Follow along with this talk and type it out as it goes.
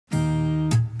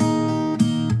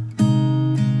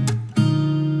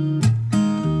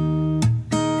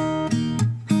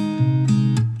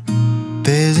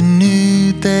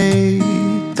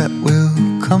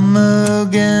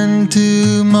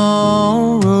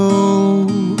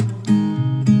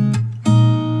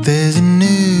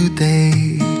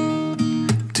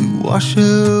wash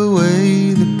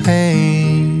away the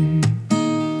pain.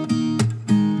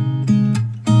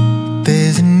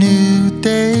 There's a new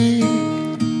day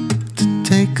to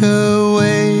take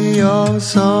away your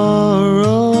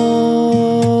sorrow,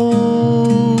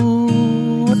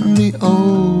 and the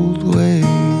old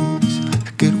ways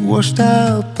get washed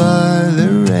out by the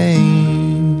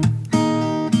rain.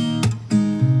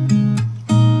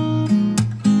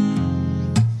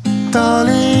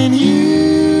 Darling,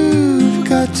 you've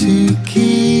got to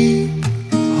keep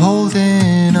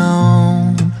holding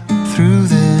on through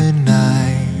the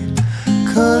night,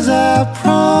 'cause I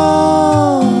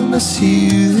promise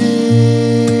you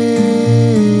this: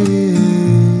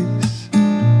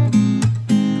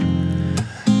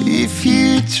 if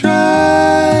you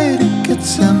try to get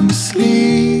some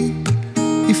sleep,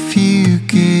 if you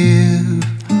give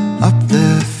up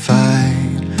the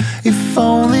fight, if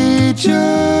only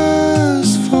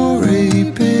just for a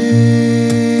bit,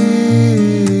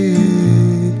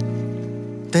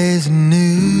 there's a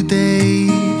new day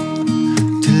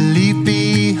to leave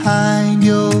behind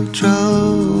your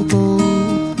troubles.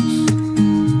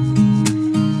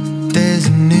 There's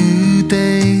a new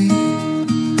day,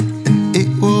 and it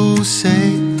will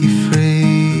set you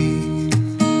free.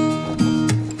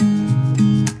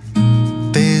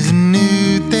 There's a new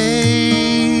day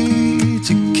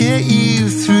to get you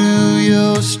through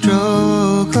your struggles.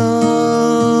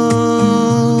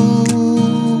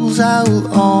 I will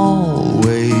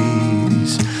always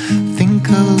think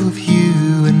of you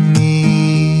and me.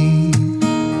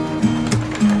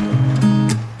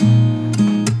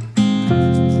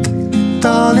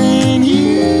 Darling,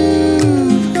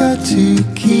 you've got to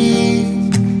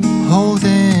keep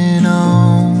holding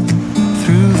on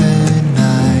through the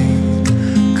night,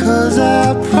 'cause I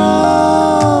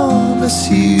promise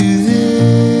you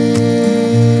this: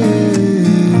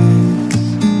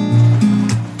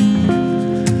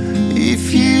 if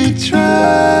you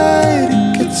try to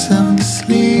get some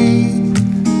sleep,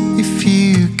 if you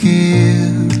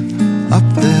give up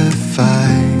the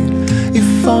fight, if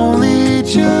only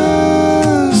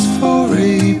just for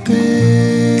a bit,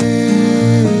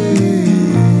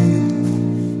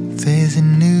 there's a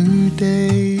new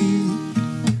day.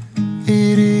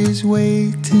 It is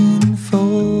waiting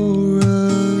for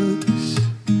us.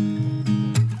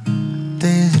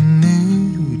 There's a new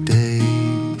day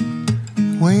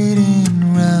waiting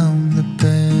round the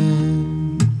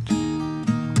bend.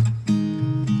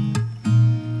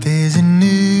 There's a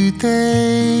new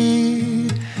day,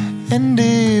 and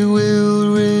it will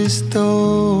restore